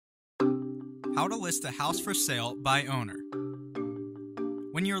How to list a house for sale by owner.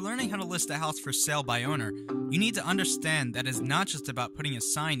 When you're learning how to list a house for sale by owner, you need to understand that it's not just about putting a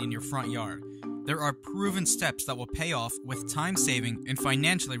sign in your front yard. There are proven steps that will pay off with time-saving and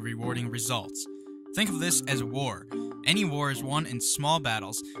financially rewarding results. Think of this as a war. Any war is won in small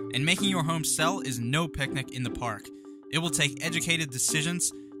battles, and making your home sell is no picnic in the park. It will take educated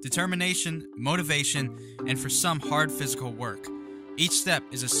decisions, determination, motivation, and for some hard physical work. Each step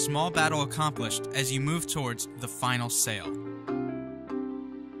is a small battle accomplished as you move towards the final sale.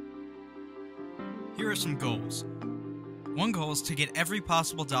 Here are some goals. One goal is to get every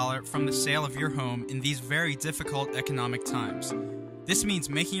possible dollar from the sale of your home in these very difficult economic times. This means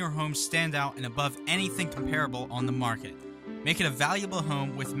making your home stand out and above anything comparable on the market. Make it a valuable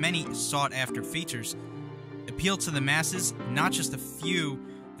home with many sought-after features. Appeal to the masses, not just a few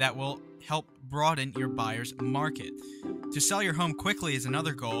that will help broaden your buyer's market. To sell your home quickly is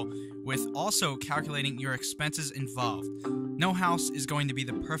another goal, with also calculating your expenses involved. No house is going to be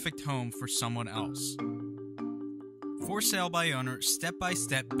the perfect home for someone else. For sale by owner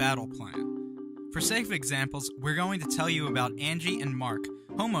step-by-step battle plan. For sake of examples, we're going to tell you about Angie and Mark,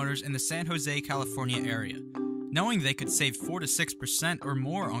 homeowners in the San Jose, California area. Knowing they could save 4 to 6% or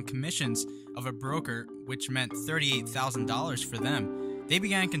more on commissions of a broker, which meant $38,000 for them, they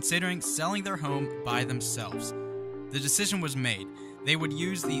began considering selling their home by themselves. The decision was made. They would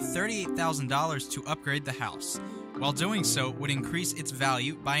use the $38,000 to upgrade the house. While doing so would increase its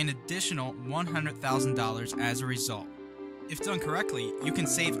value by an additional $100,000 as a result. If done correctly, you can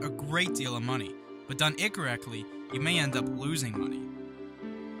save a great deal of money, but done incorrectly, you may end up losing money.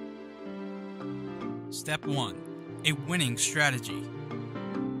 Step 1. A winning strategy.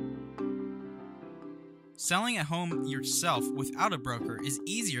 Selling a home yourself without a broker is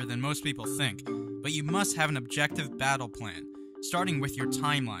easier than most people think, but you must have an objective battle plan. Starting with your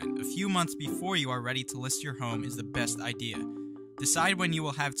timeline, a few months before you are ready to list your home is the best idea. Decide when you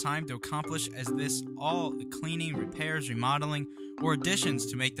will have time to accomplish all the cleaning, repairs, remodeling, or additions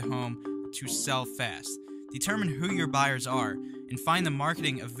to make the home to sell fast. Determine who your buyers are and find the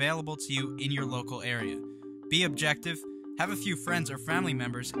marketing available to you in your local area. Be objective. Have a few friends or family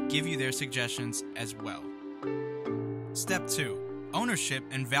members give you their suggestions as well. Step 2. Ownership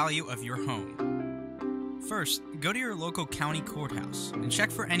and value of your home. First, go to your local county courthouse and check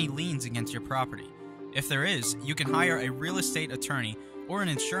for any liens against your property. If there is, you can hire a real estate attorney or an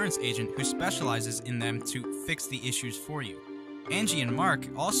insurance agent who specializes in them to fix the issues for you. Angie and Mark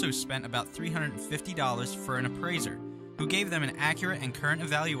also spent about $350 for an appraiser, who gave them an accurate and current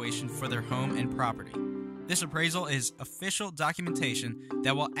evaluation for their home and property. This appraisal is official documentation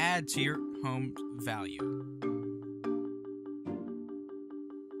that will add to your home's value.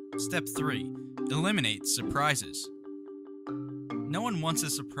 Step 3. Eliminate surprises. No one wants a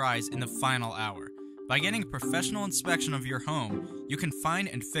surprise in the final hour. By getting a professional inspection of your home, you can find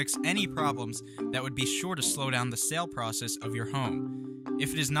and fix any problems that would be sure to slow down the sale process of your home.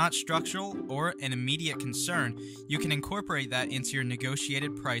 If it is not structural or an immediate concern, you can incorporate that into your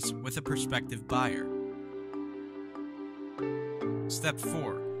negotiated price with a prospective buyer. Step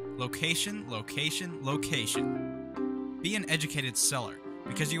 4. Location, location, location. Be an educated seller,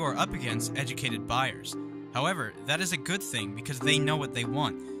 because you are up against educated buyers. However, that is a good thing because they know what they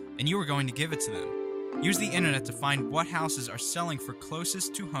want, and you are going to give it to them. Use the internet to find what houses are selling for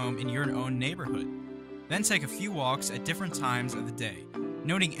closest to home in your own neighborhood. Then take a few walks at different times of the day,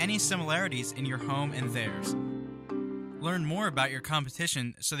 noting any similarities in your home and theirs. Learn more about your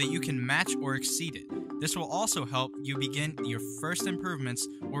competition so that you can match or exceed it. This will also help you begin your first improvements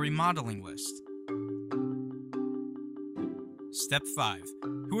or remodeling list. Step 5.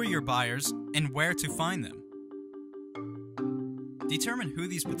 Who are your buyers and where to find them? Determine who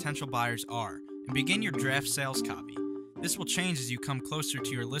these potential buyers are and begin your draft sales copy. This will change as you come closer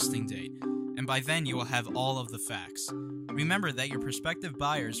to your listing date, and by then you will have all of the facts. Remember that your prospective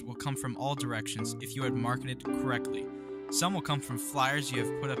buyers will come from all directions if you had marketed correctly. Some will come from flyers you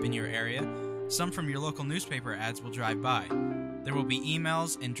have put up in your area. Some from your local newspaper ads will drive by. There will be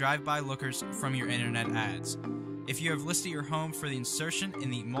emails and drive-by lookers from your internet ads. If you have listed your home for the insertion in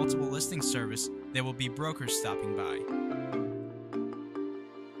the multiple listing service, there will be brokers stopping by.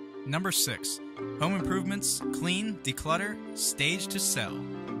 Number 6. Home improvements, clean, declutter, stage to sell.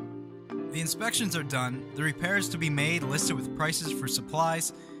 The inspections are done, the repairs to be made listed with prices for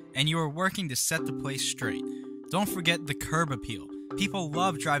supplies, and you are working to set the place straight. Don't forget the curb appeal. People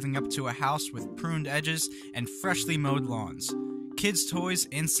love driving up to a house with pruned edges and freshly mowed lawns. Kids' toys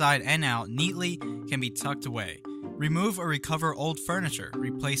inside and out neatly can be tucked away. Remove or recover old furniture,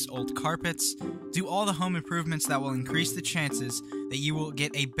 replace old carpets, do all the home improvements that will increase the chances that you will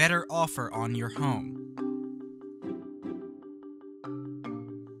get a better offer on your home.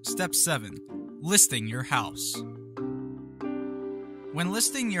 Step 7. Listing your house. When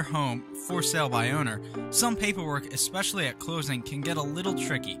listing your home for sale by owner, some paperwork, especially at closing, can get a little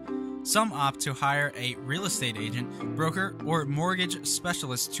tricky. Some opt to hire a real estate agent, broker, or mortgage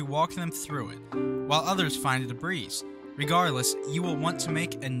specialist to walk them through it, while others find it a breeze. Regardless, you will want to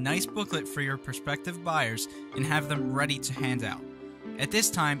make a nice booklet for your prospective buyers and have them ready to hand out. At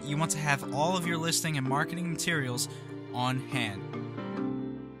this time, you want to have all of your listing and marketing materials on hand.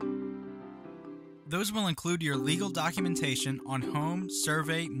 Those will include your legal documentation on home,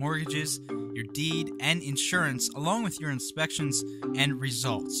 survey, mortgages, your deed, and insurance, along with your inspections and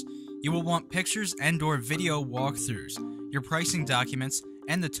results. You will want pictures and/or video walkthroughs, your pricing documents,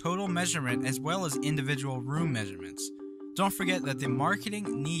 and the total measurement as well as individual room measurements. Don't forget that the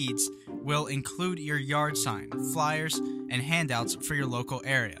marketing needs will include your yard sign, flyers, and handouts for your local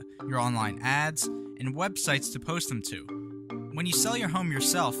area, your online ads, and websites to post them to. When you sell your home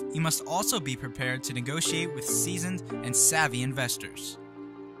yourself, you must also be prepared to negotiate with seasoned and savvy investors.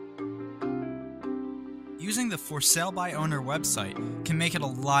 Using the For Sale by Owner website can make it a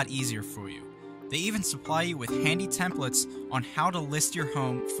lot easier for you. They even supply you with handy templates on how to list your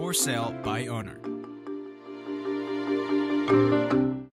home for sale by owner.